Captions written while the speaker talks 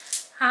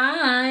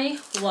Hi,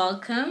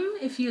 welcome.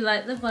 If you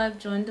like the vibe,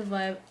 join the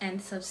vibe and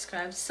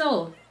subscribe.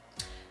 So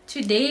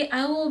today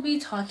I will be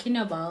talking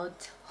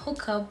about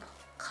hookup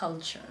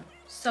culture.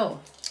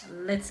 So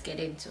let's get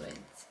into it.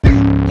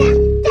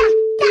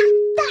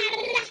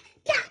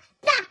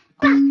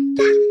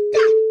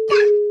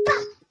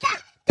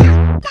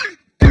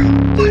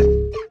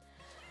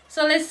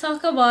 So let's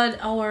talk about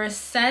our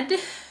sad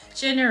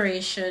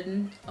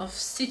generation of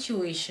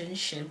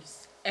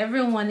situationships.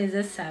 Everyone is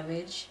a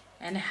savage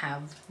and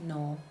have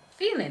no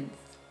feelings.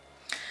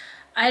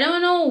 I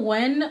don't know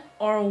when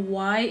or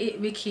why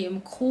it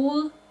became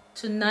cool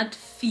to not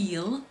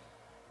feel,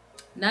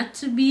 not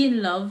to be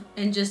in love,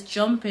 and just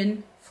jump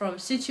in from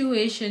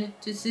situation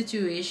to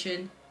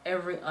situation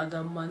every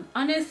other month.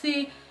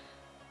 Honestly,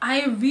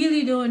 I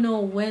really don't know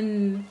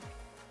when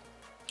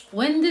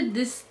did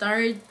this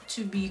start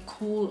to be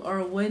cool,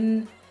 or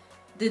when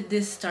did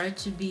this start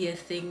to be a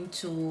thing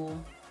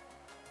to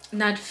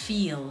not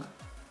feel,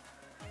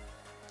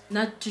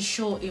 not to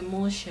show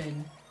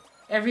emotion.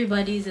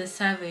 Everybody's a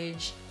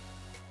savage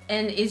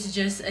and it's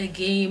just a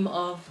game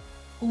of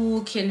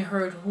who can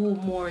hurt who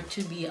more,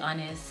 to be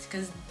honest,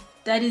 because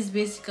that is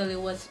basically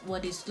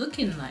what it's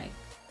looking like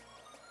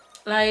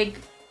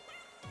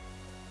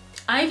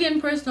I can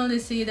personally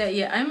say that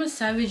yeah, I'm a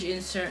savage in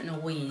certain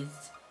ways,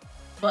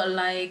 but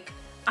like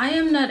I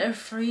am not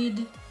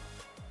afraid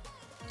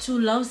to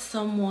love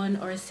someone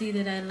or say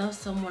that I love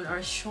someone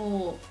or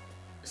show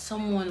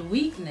someone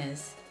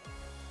weakness.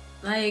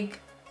 Like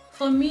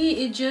for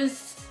me it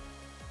just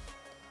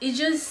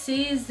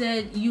says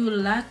that you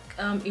lack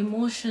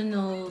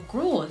emotional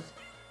growth.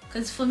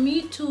 Because for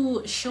me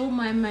to show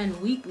my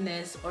man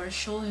weakness or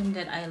show him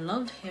that I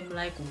loved him,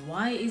 like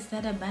why is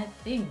that a bad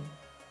thing?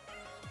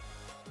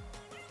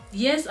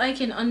 Yes, I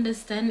can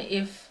understand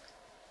if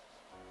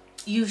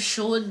you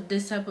showed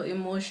this type of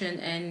emotion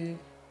and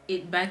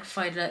it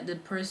backfired, that the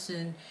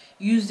person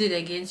used it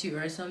against you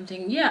or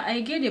something. Yeah, I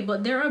get it,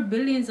 but there are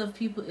billions of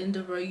people in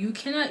the world. You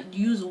cannot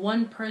use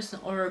one person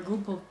or a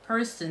group of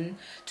person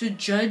to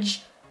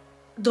judge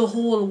the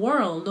whole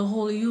world, the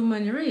whole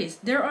human race.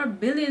 There are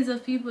billions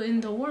of people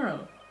in the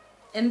world.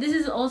 And this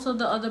is also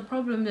the other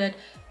problem, that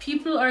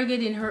people are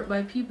getting hurt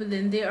by people,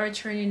 then they are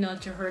turning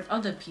out to hurt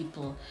other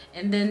people,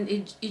 and then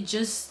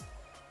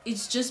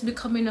it's just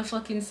becoming a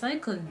fucking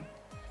cycle.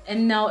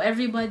 And now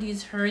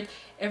everybody's hurt,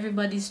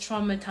 everybody's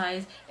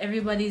traumatized,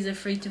 everybody's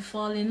afraid to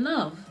fall in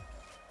love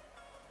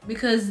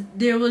because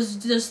there was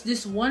just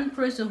this one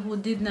person who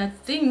did not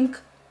think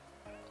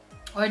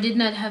or did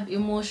not have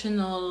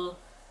emotional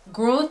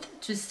growth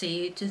to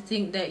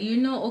think that, you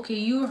know, okay,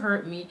 you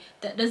hurt me,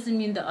 that doesn't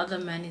mean the other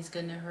man is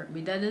gonna hurt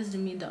me, that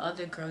doesn't mean the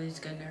other girl is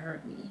gonna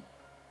hurt me.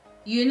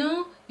 You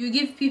know, you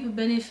give people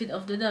benefit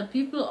of the doubt.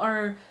 People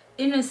are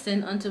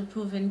innocent until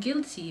proven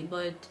guilty.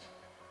 But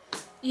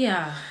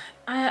yeah,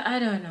 I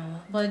don't know,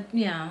 but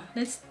yeah,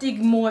 let's dig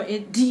more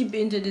deep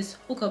into this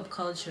hookup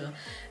culture.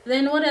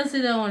 Then what else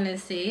did I want to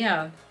say?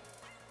 Yeah,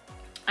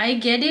 I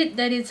get it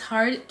that it's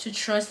hard to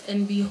trust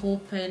and be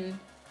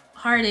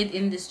open-hearted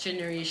in this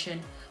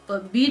generation,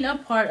 but being a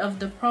part of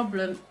the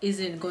problem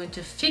isn't going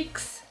to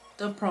fix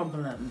the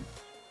problem.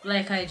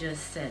 Like I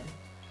just said,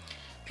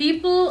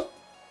 people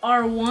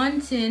are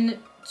wanting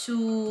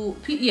to,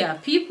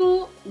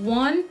 people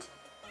want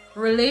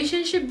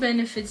relationship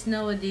benefits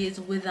nowadays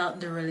without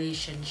the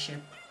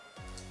relationship.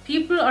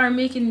 People are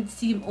making it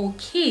seem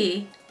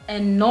okay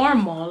and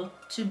normal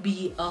to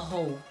be a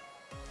hoe.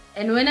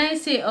 And when I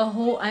say a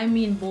hoe, I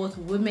mean both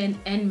women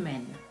and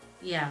men.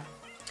 Yeah.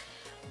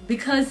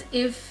 Because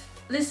if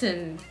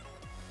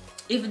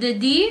the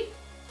D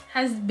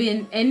has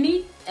been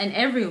any and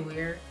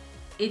everywhere,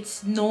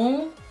 it's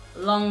no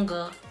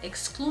longer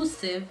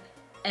exclusive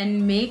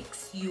and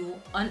makes you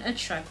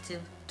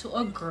unattractive to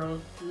a girl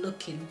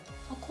looking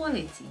for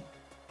quality.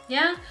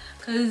 Yeah,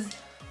 because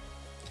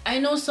I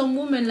know some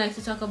women like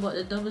to talk about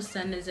the double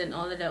standards and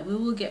all of that. We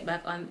will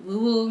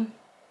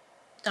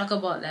talk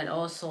about that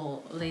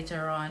also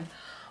later on.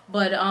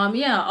 But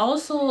yeah,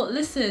 also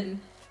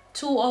listen,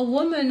 to a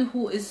woman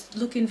who is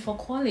looking for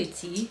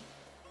quality,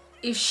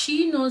 if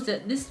she knows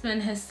that this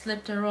man has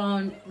slept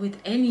around with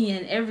any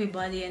and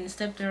everybody and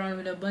slept around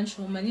with a bunch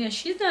of women, yeah,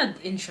 she's not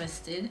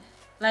interested.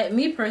 Like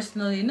me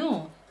personally,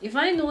 no. If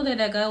I know that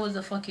that guy was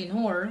a fucking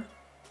whore,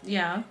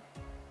 yeah,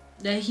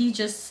 that he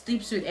just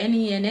sleeps with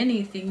any and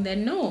anything,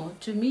 then no,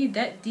 to me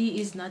that D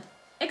is not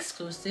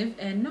exclusive,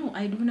 and no,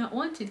 I do not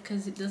want it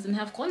because it doesn't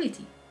have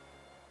quality.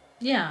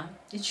 Yeah,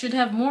 it should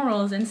have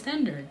morals and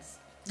standards.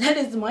 That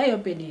is my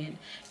opinion.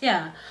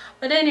 Yeah,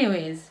 but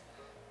anyways,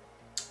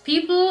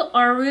 people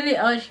are really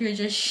out here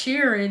just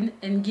sharing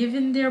and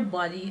giving their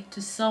body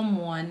to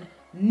someone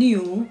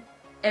new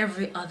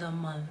every other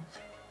month.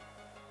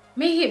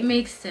 Make it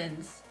make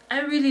sense. I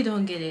really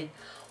don't get it.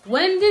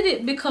 When did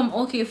it become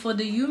okay for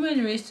the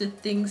human race to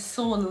think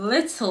so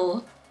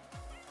little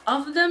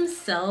of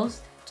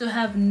themselves, to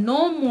have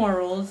no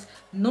morals,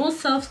 no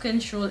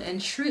self-control,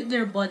 and treat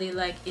their body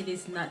like it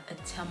is not a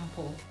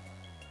temple?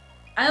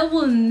 I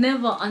will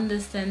never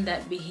understand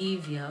that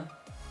behavior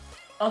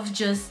of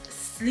just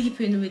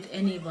sleeping with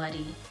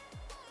anybody.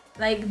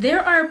 Like,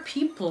 there are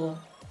people,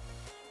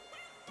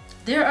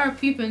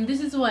 and this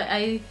is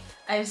why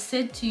I've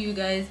said to you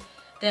guys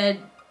that,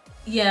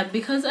 yeah,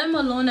 because I'm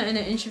a loner and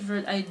an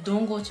introvert, I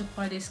don't go to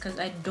parties because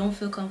I don't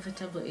feel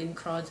comfortable in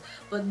crowds.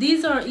 But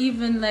these are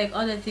even like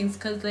other things,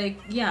 because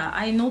like, yeah,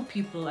 I know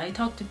people, I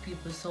talk to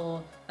people,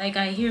 so like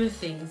I hear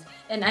things,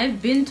 and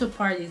I've been to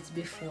parties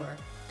before.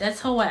 That's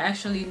how I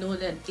actually know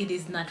that it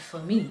is not for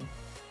me.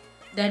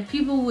 That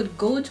people would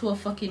go to a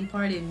fucking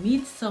party,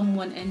 meet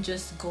someone, and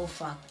just go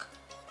fuck,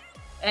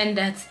 and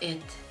that's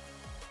it.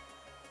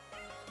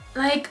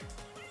 Like,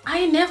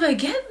 I never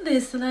get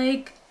this.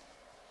 Like,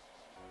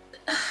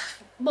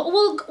 but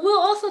we'll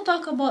also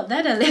talk about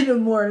that a little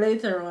more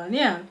later on.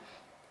 Yeah,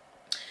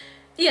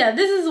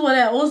 this is what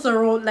I also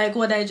wrote, like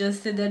what I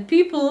just said, that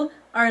people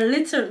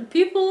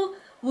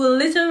will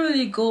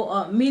literally go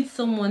up, meet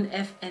someone,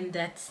 and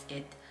that's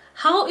it.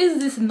 How is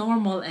this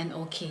normal and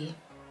okay?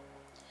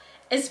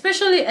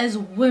 Especially as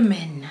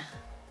women.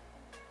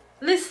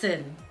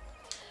 Listen,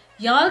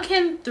 y'all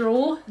can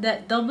throw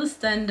that double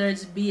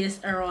standards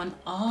BS around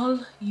all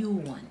you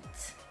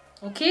want,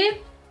 okay?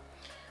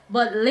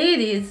 But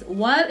ladies,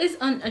 while it's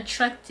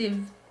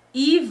unattractive,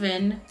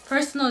 even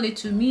personally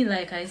to me,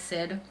 like I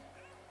said,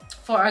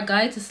 for a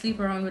guy to sleep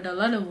around with a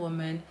lot of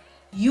women,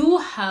 you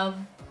have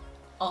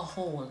a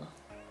hole.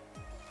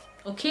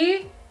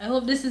 Okay? I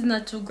hope this is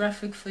not too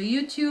graphic for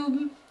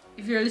YouTube.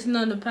 If you're listening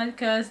on the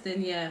podcast,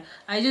 then yeah,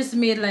 I just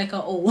made like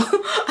a O.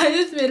 I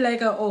just made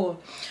like a O.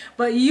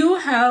 But you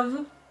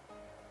have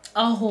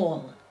a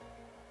hole.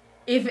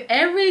 If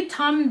every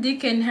Tom,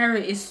 Dick, and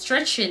Harry is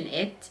stretching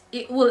it,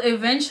 it will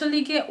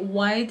eventually get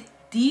wide,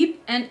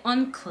 deep, and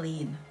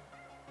unclean.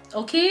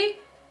 Okay?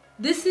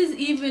 This is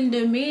even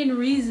the main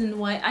reason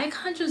why I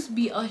can't just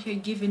be out here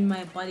giving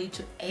my body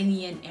to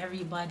any and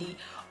everybody,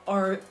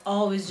 or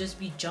always just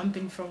be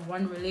jumping from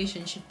one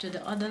relationship to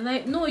the other.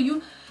 Like, no,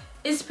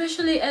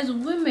 especially as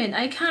women,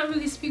 I can't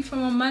really speak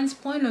from a man's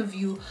point of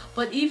view,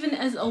 but even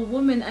as a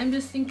woman, I'm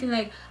just thinking,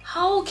 like,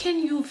 how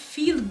can you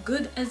feel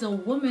good as a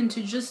woman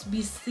to just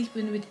be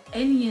sleeping with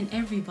any and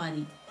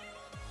everybody?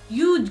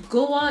 You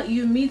go out,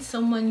 you meet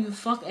someone, you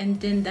fuck, and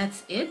then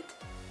that's it?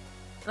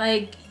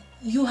 Like,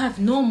 you have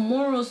no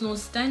morals, no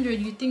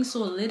standard. You think so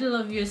little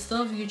of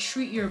yourself. You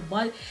treat your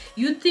body,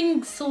 you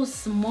think so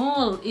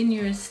small in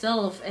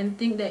yourself, and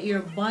think that your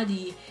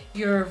body,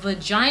 your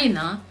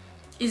vagina,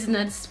 is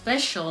not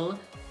special,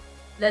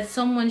 that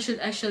someone should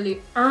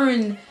actually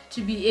earn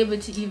to be able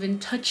to even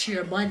touch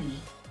your body.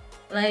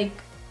 Like,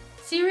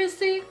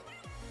 seriously?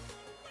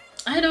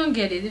 I don't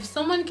get it. If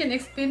someone can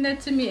explain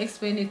that to me,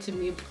 explain it to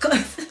me,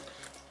 because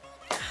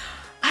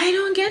I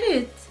don't get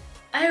it.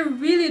 I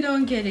really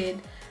don't get it.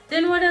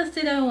 Then what else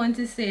did I want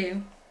to say?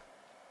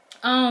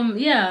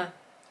 Yeah.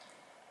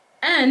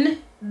 And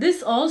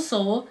this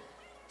also,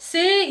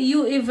 say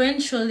you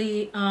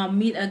eventually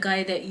meet a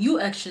guy that you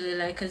actually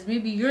like, because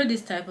maybe you're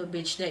this type of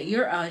bitch that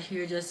you're out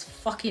here just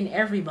fucking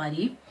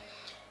everybody.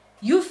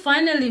 You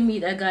finally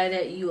meet a guy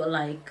that you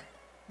like,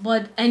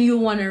 and you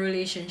want a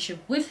relationship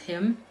with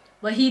him,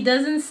 but he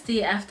doesn't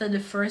stay after the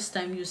first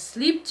time you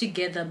sleep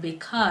together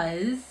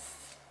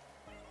because,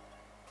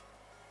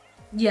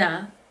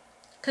 yeah,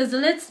 because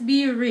let's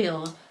be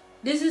real.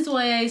 This is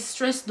why I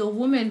stress the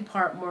woman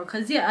part more.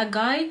 Because, yeah, a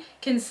guy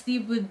can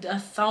sleep with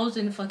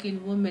 1,000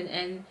 fucking women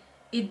and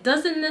it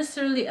doesn't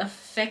necessarily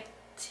affect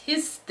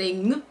his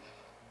thing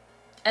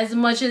as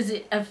much as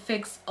it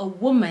affects a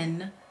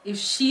woman if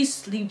she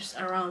sleeps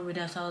around with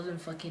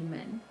 1,000 fucking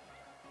men.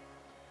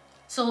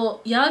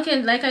 So, y'all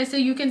can, like I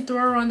said, you can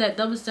throw around that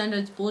double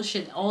standards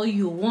bullshit all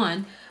you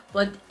want,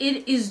 but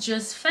it is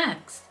just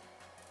facts.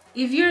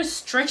 If you're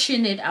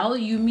stretching it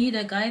out, you meet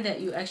a guy that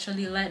you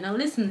actually like. Now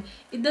listen,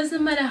 it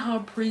doesn't matter how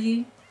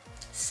pretty,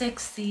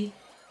 sexy,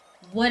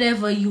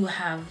 whatever you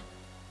have.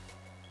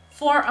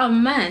 For a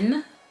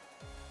man,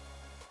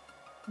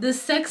 the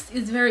sex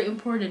is very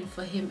important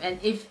for him. And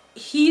if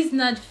he's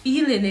not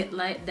feeling it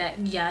like that,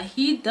 yeah,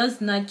 he does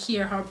not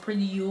care how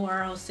pretty you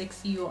are, how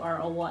sexy you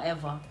are, or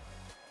whatever.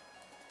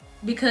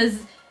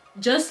 Because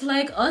just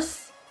like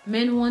us,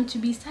 men want to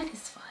be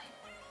satisfied.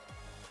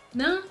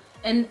 No?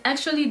 And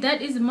actually, that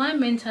is my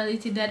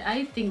mentality, that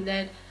I think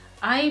that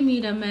I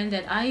meet a man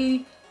that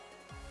I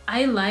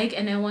like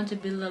and I want to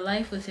build a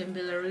life with him,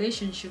 build a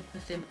relationship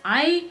with him.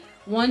 I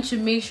want to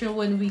make sure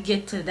when we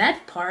get to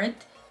that part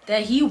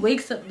that he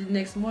wakes up the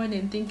next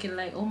morning thinking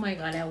like, oh my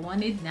God, I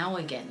want it now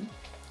again.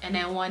 And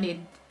I want it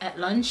at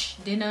lunch,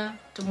 dinner,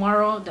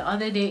 tomorrow, the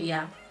other day.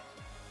 Yeah.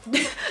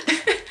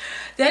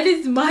 That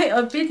is my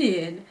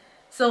opinion.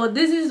 So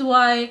this is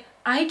why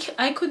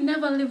I could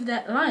never live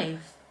that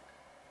life.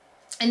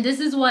 And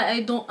this is why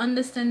I don't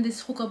understand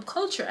this hookup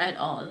culture at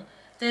all.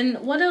 Then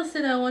what else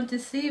did I want to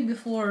say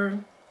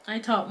before I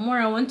talk more?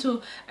 I want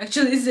to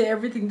actually say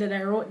everything that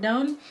I wrote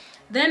down.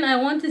 Then I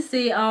want to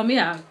say,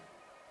 yeah,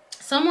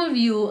 some of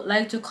you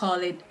like to call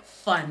it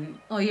fun,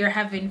 or you're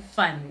having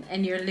fun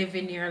and you're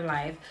living your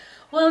life.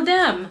 Well,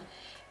 damn,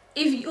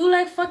 if you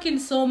like fucking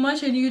so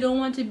much and you don't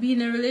want to be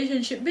in a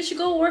relationship, bitch,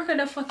 go work at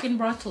a fucking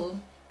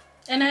brothel.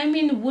 And I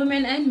mean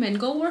women and men.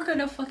 Go work at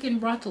a fucking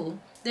brothel.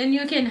 Then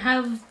you can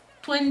have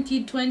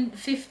 20,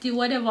 50,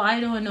 whatever, I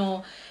don't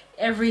know,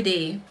 every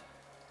day.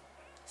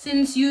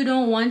 Since you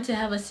don't want to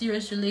have a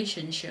serious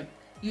relationship,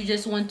 you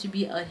just want to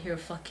be out here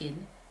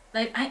fucking.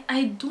 Like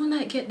I do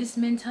not get this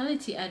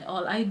mentality at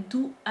all. I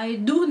do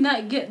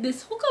not get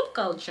this hookup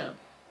culture.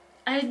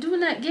 I do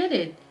not get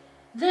it.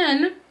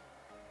 Then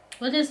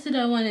what else did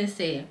I want to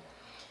say?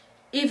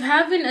 If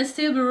having a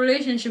stable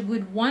relationship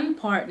with one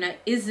partner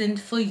isn't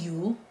for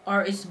you,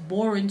 or it's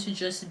boring to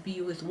just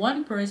be with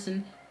one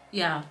person,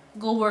 yeah,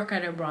 go work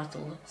at a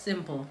brothel.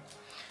 Simple.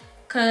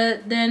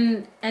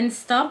 And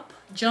stop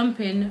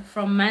jumping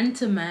from man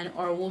to man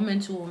or woman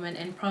to woman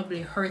and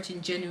probably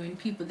hurting genuine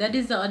people. That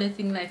is the other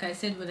thing, like I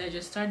said when I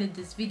just started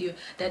this video,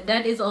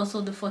 that is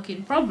also the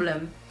fucking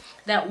problem.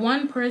 That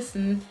one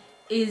person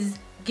is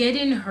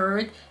getting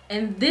hurt,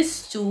 and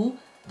this too,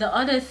 the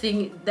other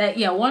thing, that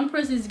yeah, one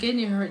person is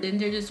getting hurt, then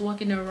they're just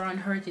walking around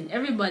hurting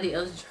everybody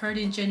else,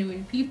 hurting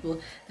genuine people.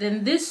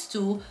 Then this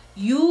too,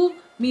 you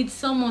meet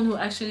someone who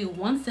actually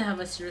wants to have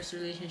a serious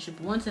relationship,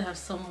 wants to have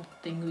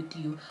something with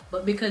you,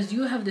 but because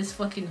you have this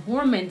fucking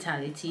whore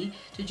mentality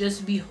to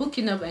just be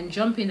hooking up and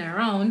jumping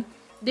around,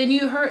 then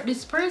you hurt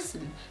this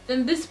person.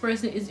 Then this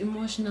person is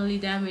emotionally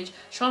damaged,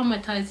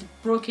 traumatized,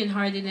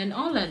 brokenhearted, and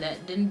all of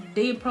that. Then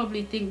they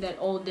probably think that,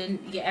 oh, then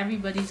yeah,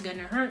 everybody's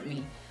gonna hurt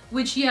me.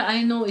 Which, yeah,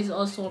 I know is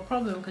also a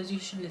problem, because you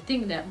shouldn't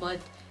think that, but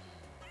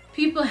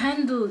people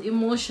handle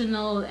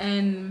emotional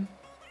and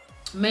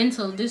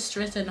mental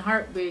distress and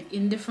heartbreak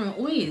in different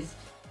ways,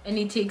 and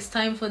it takes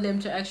time for them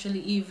to actually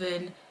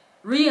even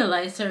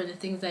realize certain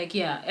things, like,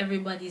 yeah,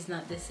 everybody's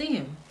not the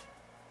same.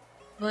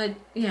 But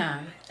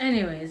yeah,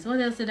 anyways,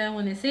 what else did I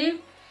want to say?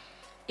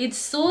 It's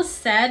so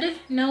sad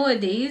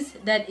nowadays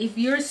that if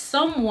you're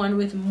someone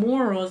with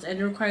morals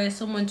and require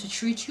someone to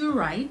treat you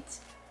right,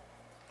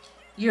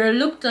 you're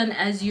looked on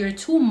as you're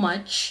too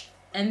much,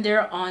 and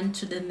they're on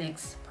to the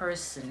next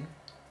person,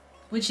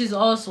 which is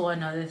also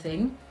another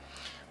thing.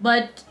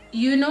 But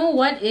you know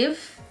what,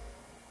 if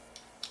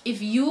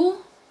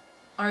you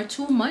are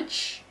too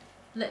much,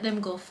 let them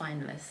go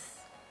find less.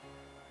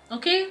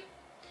 Okay?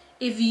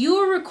 If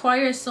you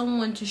require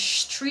someone to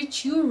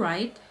treat you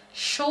right,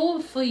 show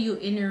up for you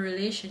in a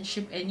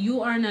relationship, and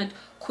you are not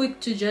quick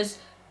to just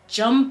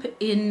jump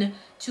in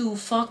to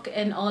fuck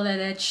and all of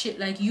that shit,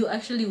 like you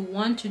actually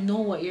want to know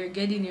what you're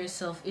getting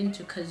yourself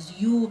into, because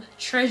you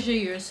treasure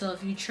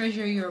yourself, you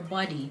treasure your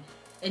body,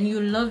 and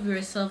you love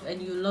yourself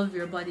and you love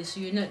your body, so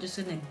you're not just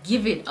gonna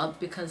give it up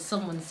because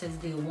someone says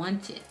they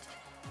want it.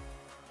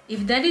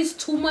 If that is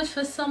too much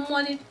for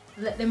someone,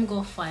 let them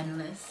go find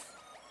less.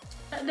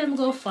 Let them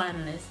go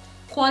find less.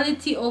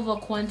 Quality over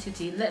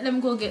quantity. Let them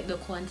go get the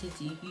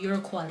quantity, your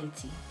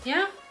quality.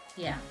 Yeah?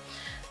 Yeah.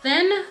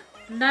 Then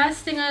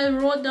last thing I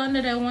wrote down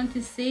that I want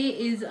to say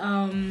is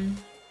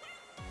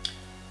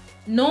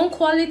no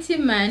quality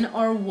man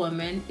or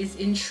woman is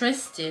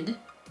interested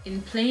in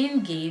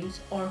playing games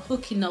or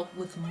hooking up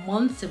with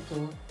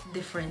multiple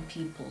different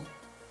people,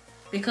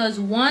 because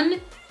one,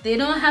 they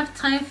don't have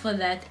time for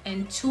that,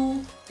 and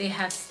two, they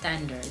have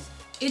standards.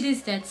 It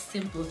is that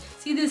simple.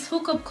 See, this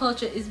hookup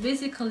culture is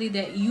basically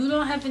that you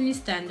don't have any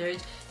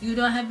standards, you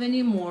don't have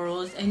any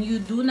morals, and you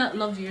do not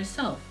love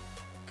yourself,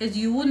 because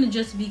you wouldn't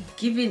just be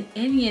giving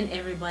any and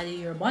everybody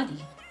your body.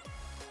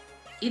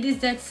 It is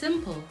that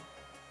simple.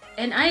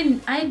 And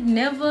I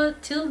never,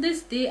 till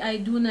this day, I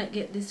do not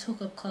get this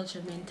hookup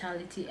culture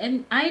mentality.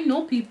 And I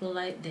know people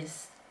like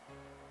this.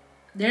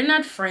 They're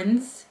not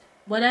friends,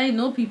 but I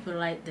know people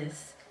like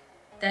this,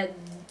 that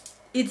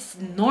it's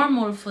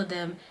normal for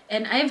them.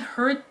 And I've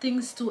heard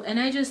things too, and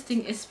I just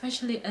think,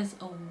 especially as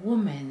a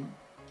woman,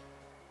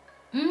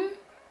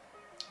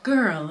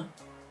 girl,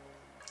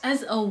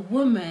 as a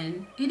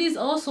woman, it is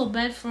also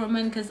bad for a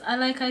man, because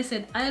like I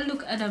said, I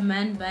look at a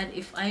man bad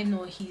if I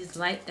know he's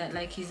like that,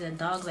 like he's a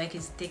dog, like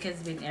his dick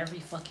has been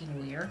every fucking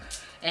where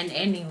and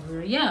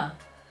anywhere. Yeah,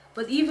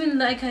 but even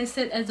like I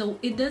said,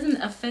 it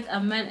doesn't affect a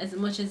man as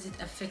much as it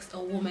affects a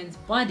woman's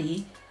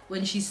body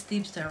when she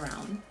sleeps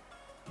around.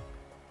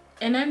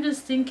 And I'm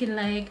just thinking,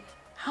 like,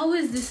 how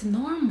is this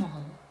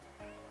normal?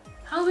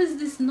 How is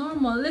this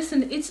normal?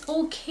 Listen, it's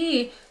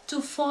okay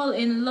to fall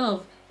in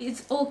love.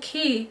 It's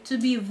okay to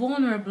be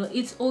vulnerable.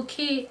 It's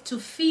okay to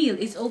feel.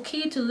 It's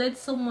okay to let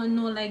someone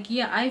know, like,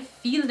 yeah, I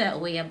feel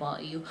that way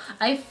about you.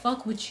 I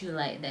fuck with you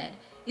like that.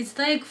 It's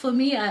like, for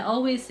me, I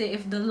always say,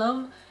 if the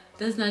love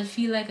does not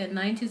feel like a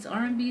 90s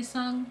R&B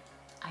song,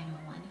 I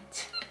don't want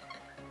it.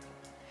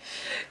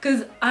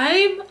 Because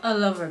I'm a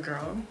lover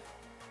girl.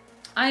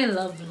 I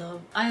love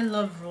love. I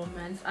love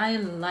romance. I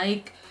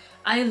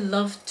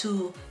love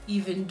to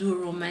even do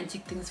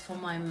romantic things for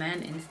my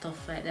man and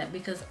stuff like that,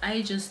 because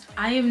I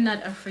am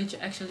not afraid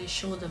to actually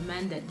show the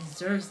man that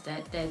deserves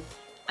that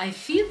I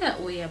feel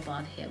that way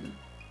about him.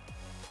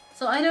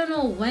 So I don't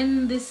know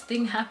when this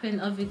thing happened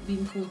of it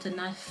being cool to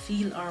not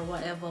feel or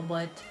whatever,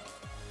 but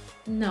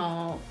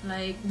no,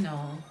 like,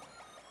 no.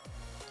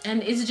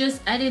 And it's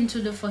just adding to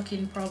the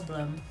fucking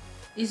problem.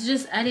 It's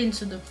just adding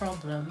to the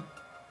problem.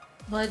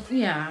 But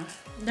yeah,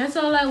 that's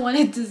all I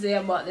wanted to say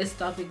about this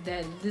topic.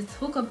 That this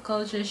hookup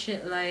culture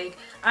shit, like,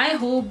 I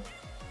hope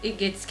it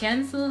gets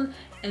cancelled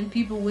and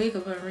people wake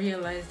up and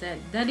realize that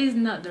that is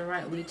not the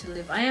right way to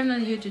live. I am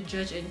not here to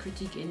judge and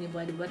critique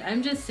anybody, but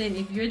I'm just saying,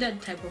 if you're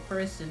that type of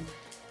person,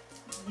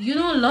 you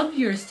don't love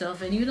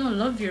yourself and you don't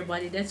love your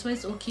body. That's why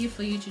it's okay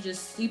for you to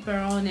just sleep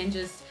around and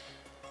just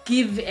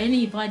give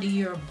anybody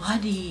your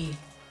body.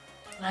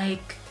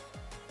 Like,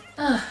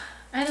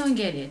 I don't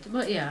get it.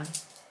 But yeah,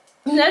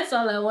 that's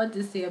all I want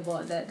to say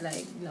about that.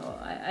 Like, no,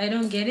 I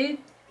don't get it.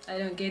 I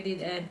don't get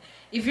it. And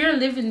if you're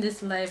living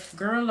this life,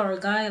 girl or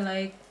guy,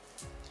 like,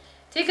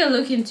 take a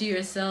look into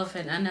yourself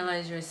and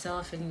analyze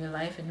yourself and your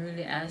life and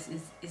really ask,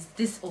 is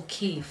this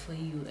okay for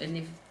you? And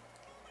if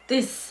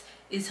this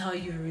is how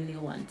you really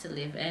want to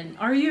live, and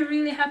are you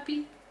really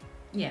happy?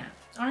 Yeah.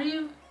 Are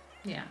you?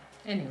 Yeah.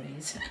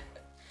 Anyways.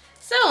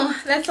 So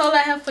that's all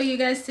I have for you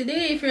guys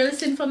today. If you're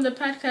listening from the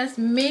podcast,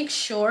 make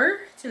sure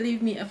to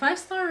leave me a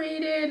 5-star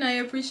rating. I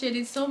appreciate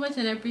it so much,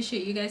 and I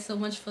appreciate you guys so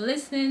much for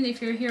listening.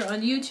 If you're here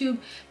on YouTube,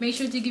 make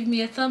sure to give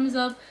me a thumbs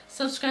up.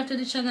 Subscribe to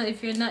the channel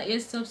if you're not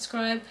yet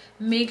subscribed.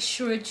 Make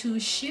sure to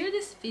share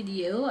this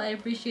video. I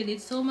appreciate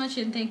it so much,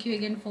 and thank you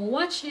again for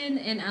watching,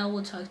 and I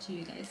will talk to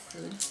you guys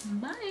soon.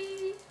 Bye.